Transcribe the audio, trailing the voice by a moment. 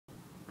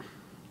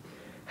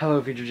Hello,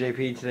 Future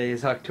JP. Today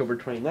is October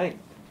 29th.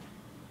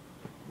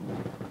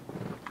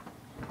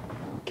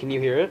 Can you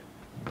hear it?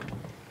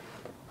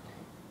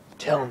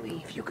 Tell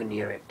me if you can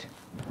hear it.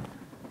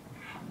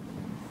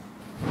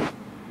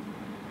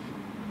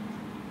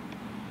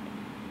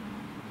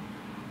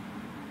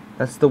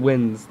 That's the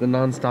winds. The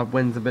non-stop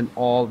winds have been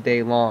all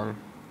day long.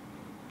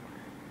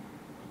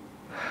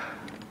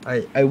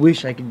 I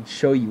wish I could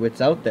show you what's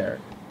out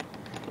there.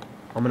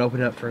 I'm gonna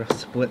open it up for a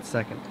split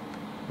second.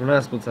 Well, not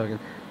a split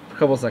second. For a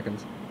couple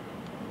seconds.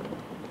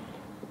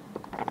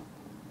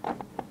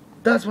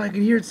 That's why I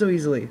could hear it so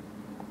easily.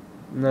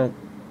 No,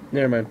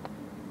 never mind.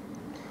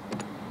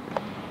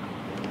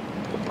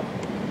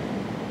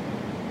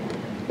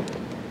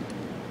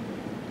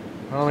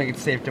 I don't think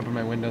it's safe to open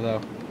my window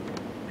though.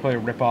 Probably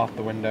rip off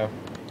the window.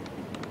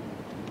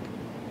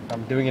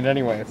 I'm doing it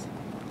anyways.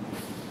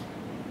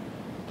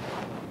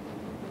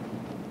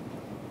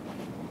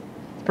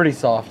 It's pretty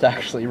soft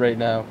actually right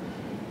now.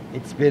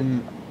 It's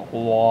been a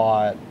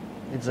lot.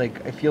 It's like,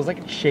 it feels like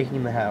it's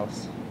shaking the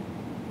house.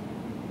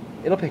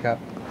 It'll pick up.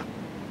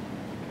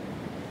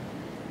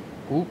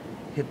 Oop,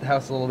 hit the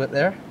house a little bit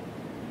there.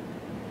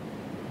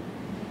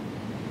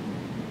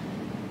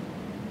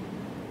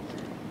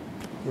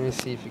 Let me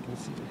see if you can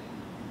see it.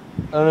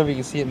 I don't know if you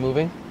can see it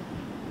moving.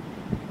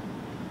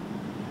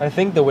 I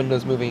think the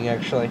window's moving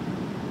actually. Ooh,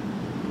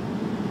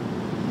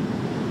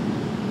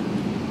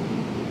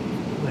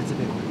 that's a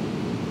big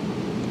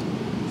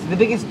one. So the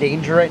biggest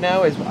danger right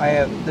now is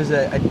there's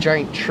a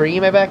giant tree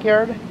in my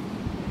backyard.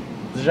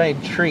 There's a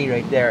giant tree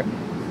right there.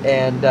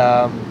 And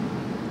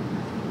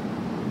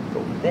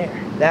over there,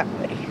 that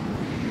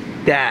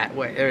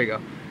way, there we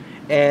go.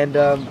 And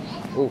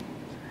ooh,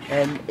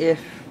 and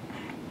if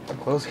I'm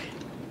closing,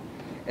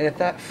 and if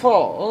that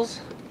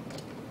falls,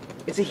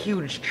 it's a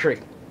huge tree.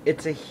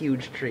 It's a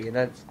huge tree, and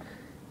that's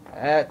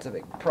a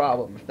big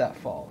problem if that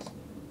falls.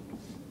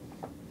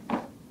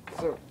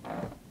 So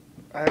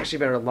I actually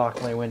better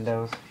lock my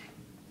windows.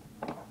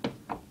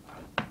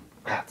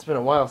 It's been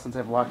a while since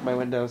I've locked my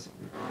windows,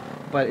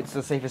 but it's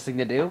the safest thing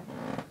to do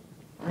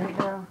right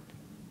now.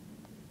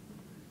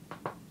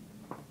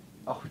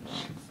 Oh,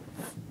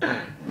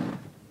 Jesus.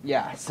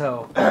 Yeah,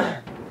 so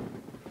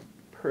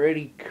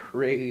pretty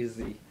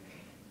crazy.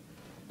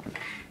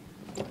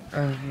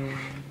 I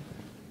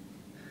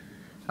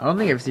don't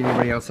think I've seen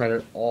anybody outside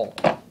at all.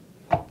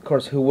 Of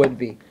course, who would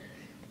be?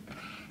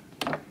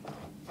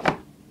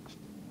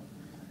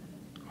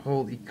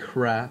 Holy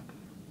crap.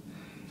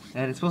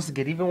 And it's supposed to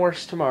get even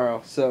worse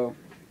tomorrow, so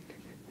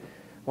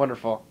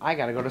wonderful. I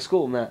gotta go to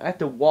school in that. I have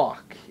to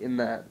walk in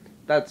that.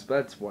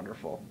 That's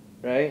wonderful,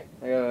 right?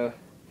 I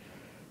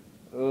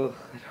don't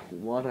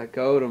wanna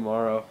go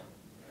tomorrow.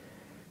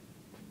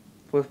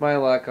 With my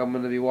luck, I'm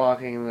gonna be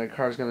walking and the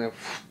car's gonna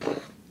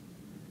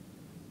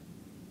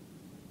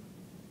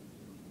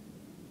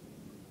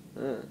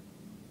go.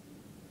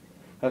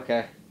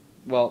 Okay.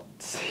 Well,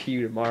 see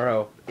you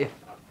tomorrow if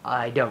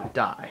I don't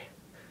die.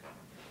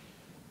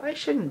 I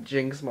shouldn't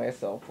jinx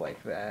myself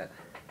like that.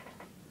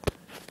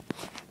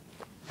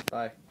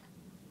 Bye.